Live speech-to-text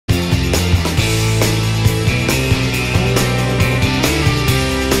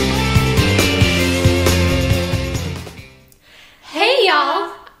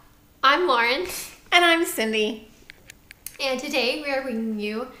Cindy. And today we are bringing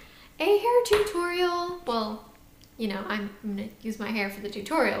you a hair tutorial. Well, you know, I'm going to use my hair for the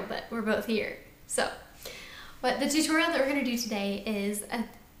tutorial, but we're both here. So, but the tutorial that we're going to do today is a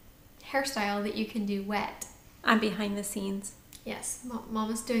hairstyle that you can do wet. I'm behind the scenes. Yes,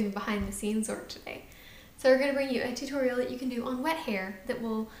 Mama's doing behind the scenes work today. So we're going to bring you a tutorial that you can do on wet hair that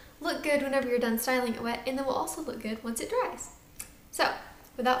will look good whenever you're done styling it wet, and then will also look good once it dries. So,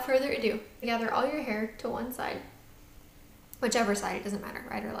 without further ado, gather all your hair to one side. Whichever side, it doesn't matter,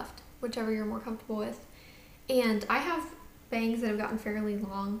 right or left, whichever you're more comfortable with. And I have bangs that have gotten fairly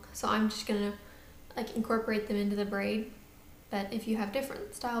long, so I'm just gonna like incorporate them into the braid. But if you have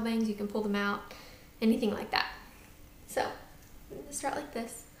different style bangs, you can pull them out, anything like that. So, I'm gonna start like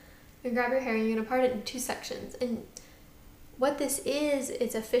this. You're gonna grab your hair and you're gonna part it in two sections. And what this is,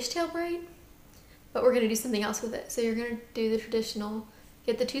 it's a fishtail braid, but we're gonna do something else with it. So you're gonna do the traditional,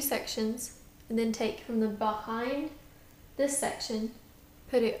 get the two sections, and then take from the behind this section,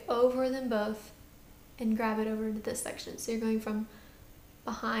 put it over them both, and grab it over into this section. So you're going from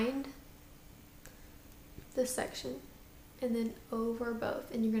behind this section and then over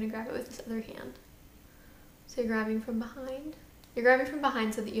both, and you're going to grab it with this other hand. So you're grabbing from behind. You're grabbing from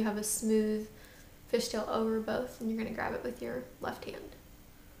behind so that you have a smooth fishtail over both, and you're going to grab it with your left hand.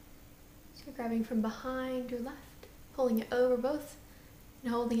 So you're grabbing from behind your left, pulling it over both,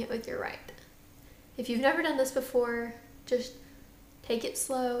 and holding it with your right. If you've never done this before, just take it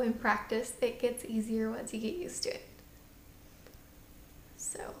slow and practice. It gets easier once you get used to it.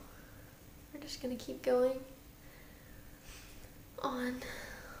 So, we're just going to keep going on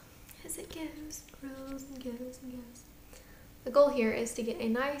as it goes, grows and goes and goes. The goal here is to get a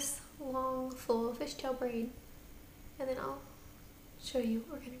nice, long, full fishtail braid, and then I'll show you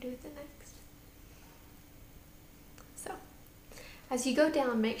what we're going to do with it next. So, as you go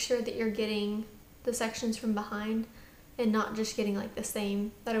down, make sure that you're getting the sections from behind and not just getting like the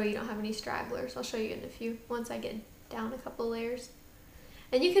same. That way you don't have any stragglers. I'll show you in a few once I get down a couple layers.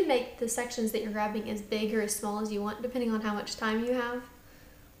 And you can make the sections that you're grabbing as big or as small as you want, depending on how much time you have.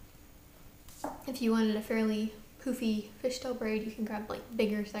 If you wanted a fairly poofy fishtail braid, you can grab like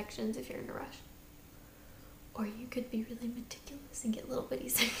bigger sections if you're in a rush. Or you could be really meticulous and get little bitty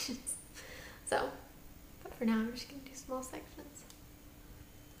sections. So, but for now I'm just going to do small sections.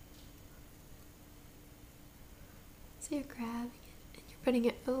 So you're grabbing it and you're putting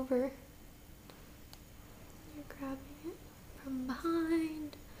it over. You're grabbing it from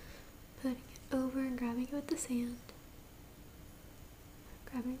behind, putting it over and grabbing it with the sand.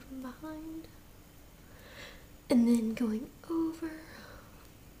 Grabbing from behind, and then going over.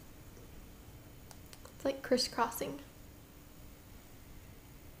 It's like crisscrossing.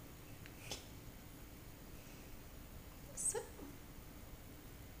 So,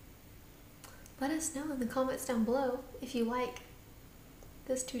 let us know in the comments down below if you like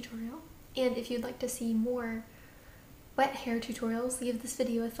this tutorial, and if you'd like to see more wet hair tutorials, leave this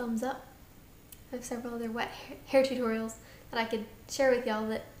video a thumbs up. I have several other wet hair tutorials that I could share with y'all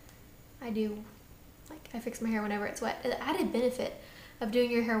that I do. Like, I fix my hair whenever it's wet. The added benefit of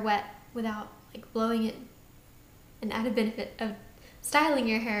doing your hair wet without like blowing it, an added benefit of styling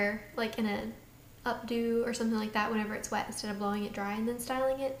your hair like in a updo or something like that whenever it's wet instead of blowing it dry and then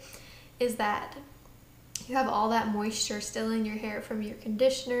styling it, is that you have all that moisture still in your hair from your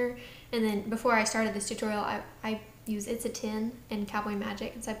conditioner. And then before I started this tutorial, I use It's a 10 and Cowboy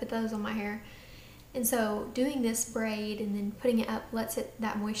Magic, and so I put those on my hair. And so doing this braid and then putting it up lets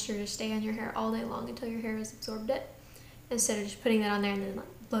that moisture just stay on your hair all day long until your hair has absorbed it, instead of just putting that on there and then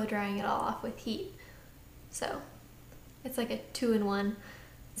like blow drying it all off with heat. So it's like a 2-in-1.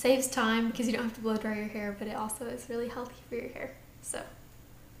 Saves time because you don't have to blow dry your hair, but it also is really healthy for your hair. So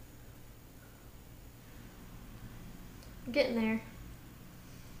we're getting there.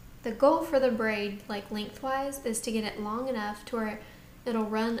 The goal for the braid, like lengthwise, is to get it long enough to where it'll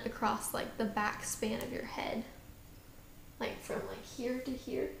run across like the back span of your head. Like from like here to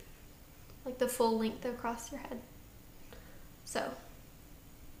here. Like the full length across your head. So,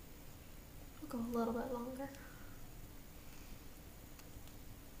 we'll go a little bit longer.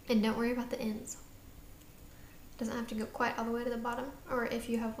 And don't worry about the ends. It doesn't have to go quite all the way to the bottom. Or if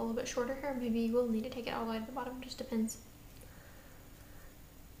you have a little bit shorter hair, maybe you will need to take it all the way to the bottom. Just depends.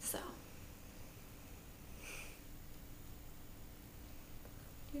 So.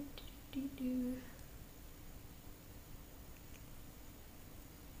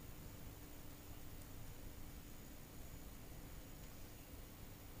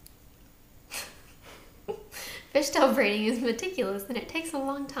 Fishtail braiding is meticulous and it takes a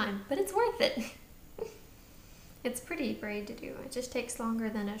long time, but it's worth it. It's pretty braid to do. It just takes longer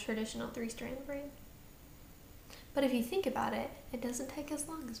than a traditional 3-strand braid. But if you think about it, it doesn't take as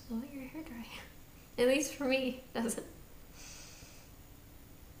long as blowing your hair dry. At least for me, it doesn't.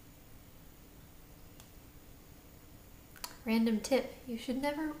 Random tip, you should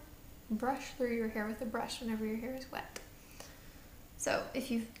never brush through your hair with a brush whenever your hair is wet. So if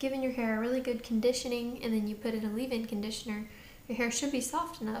you've given your hair a really good conditioning and then you put in a leave-in conditioner, your hair should be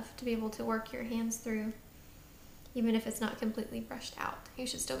soft enough to be able to work your hands through, even if it's not completely brushed out. You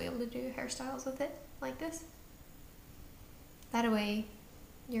should still be able to do hairstyles with it like this. That way,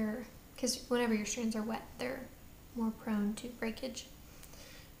 because whenever your strands are wet, they're more prone to breakage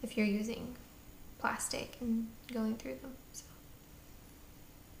if you're using plastic and going through them. So.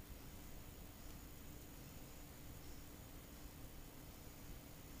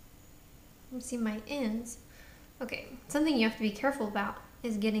 You see my ends. Okay, something you have to be careful about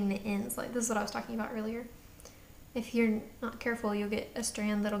is getting the ends. Like this is what I was talking about earlier. If you're not careful, you'll get a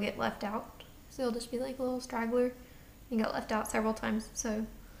strand that'll get left out. So it'll just be like a little straggler and get left out several times. So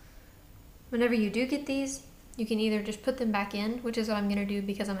whenever you do get these, you can either just put them back in, which is what I'm going to do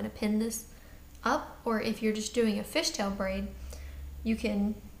because I'm going to pin this up, or if you're just doing a fishtail braid, you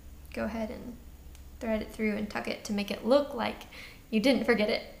can go ahead and thread it through and tuck it to make it look like you didn't forget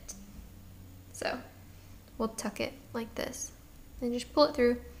it. So we'll tuck it like this and just pull it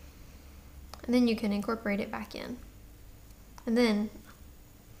through, and then you can incorporate it back in. And then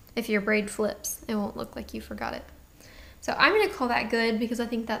if your braid flips, it won't look like you forgot it. So I'm going to call that good because I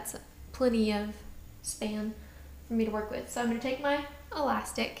think that's plenty of span for me to work with. So I'm going to take my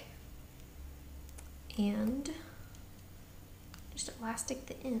elastic and just elastic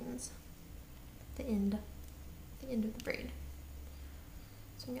the ends, the end of the braid.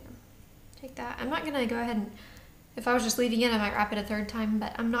 So I'm going to take that. I'm not going to go ahead and, if I was just leaving it, I might wrap it a third time,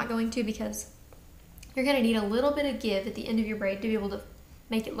 but I'm not going to because you're going to need a little bit of give at the end of your braid to be able to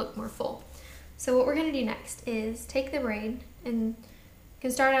make it look more full. So what we're going to do next is take the braid, and you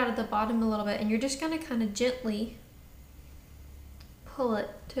can start out at the bottom a little bit, and you're just going to kind of gently pull it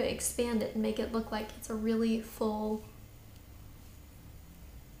to expand it and make it look like it's a really full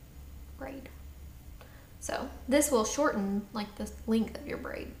braid. So this will shorten like the length of your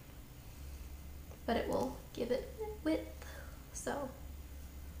braid, but it will give it width. So,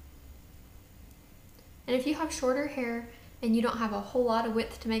 and if you have shorter hair and you don't have a whole lot of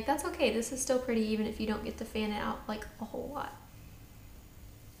width to make, that's okay. This is still pretty even if you don't get to fan it out like a whole lot.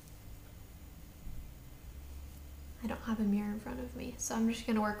 I don't have a mirror in front of me, so I'm just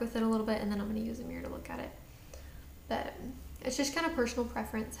going to work with it a little bit and then I'm going to use a mirror to look at it. But it's just kind of personal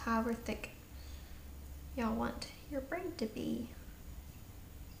preference, however thick y'all want your braid to be.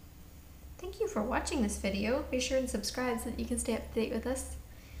 Thank you for watching this video. Be sure and subscribe so that you can stay up to date with us.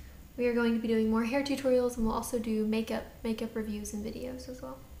 We are going to be doing more hair tutorials, and we'll also do makeup reviews and videos as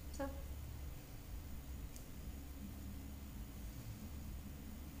well. So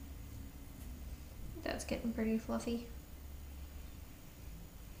that's getting pretty fluffy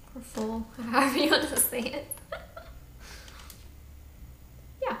or full, however you want to say it.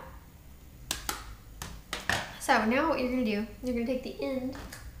 Yeah. So now what you're going to do, you're going to take the end,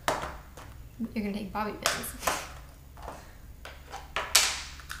 you're going to take bobby pins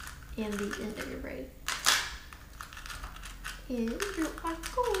and the end of your braid, and you are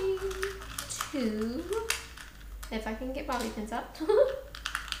going to, if I can get bobby pins up,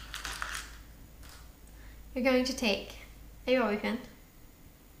 you're going to take a bobby pin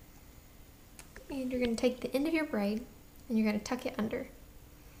and you're going to take the end of your braid and you're going to tuck it under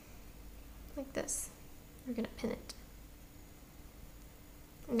like this. You're going to pin it.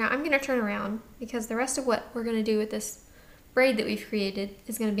 Now I'm going to turn around because the rest of what we're going to do with this braid that we've created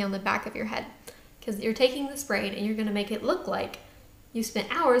is going to be on the back of your head, because you're taking this braid and you're going to make it look like you spent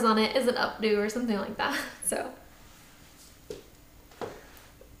hours on it as an updo or something like that. So,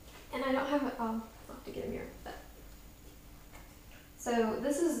 and I don't have it, I'll have to get a mirror. But. So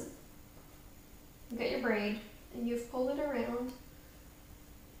this is, you got your braid and you've pulled it around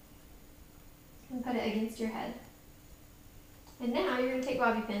and put it against your head. And now you're going to take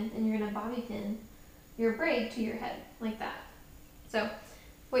bobby pin and you're going to bobby pin your braid to your head like that. So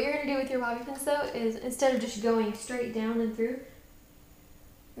what you're going to do with your bobby pins though is, instead of just going straight down and through,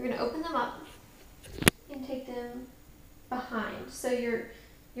 you're going to open them up and take them behind. So you're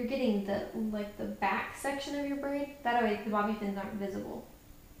getting the back section of your braid. That way the bobby pins aren't visible,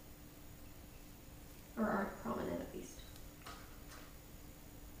 or aren't prominent at least.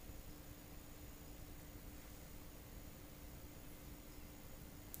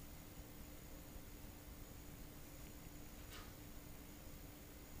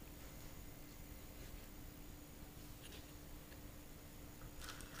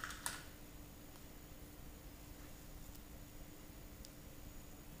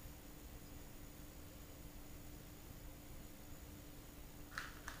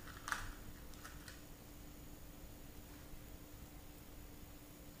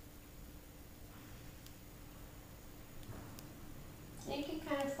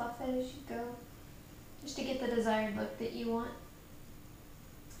 fluff it as you go, just to get the desired look that you want.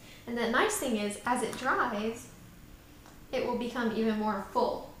 And the nice thing is, as it dries, it will become even more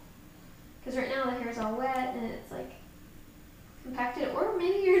full. Because right now the hair is all wet and it's like compacted, or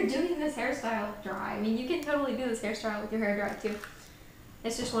maybe you're doing this hairstyle dry. I mean, you can totally do this hairstyle with your hair dry too.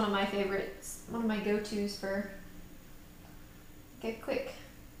 It's just one of my favorites, one of my go-tos for like a quick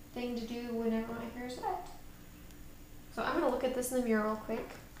thing to do whenever my hair is wet. So I'm going to look at this in the mirror real quick.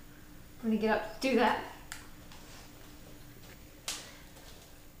 I'm going to get up to do that.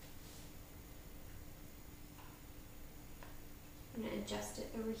 I'm going to adjust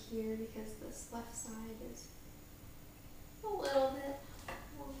it over here because this left side is a little bit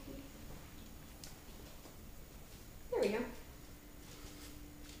wonky. There we go.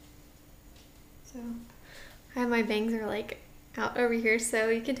 So I have my bangs are like out over here, so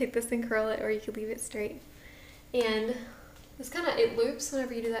you can take this and curl it, or you could leave it straight. And this kind of, it loops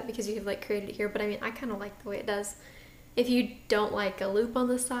whenever you do that because you have like created it here, but I mean, I kind of like the way it does. If you don't like a loop on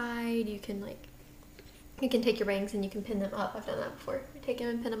the side, you can take your bangs and you can pin them up. I've done that before. You take them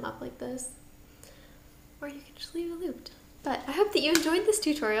and pin them up like this, or you can just leave it looped. But I hope that you enjoyed this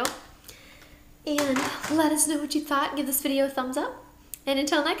tutorial, and let us know what you thought. Give this video a thumbs up, and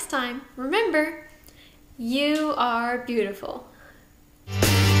until next time, remember, you are beautiful.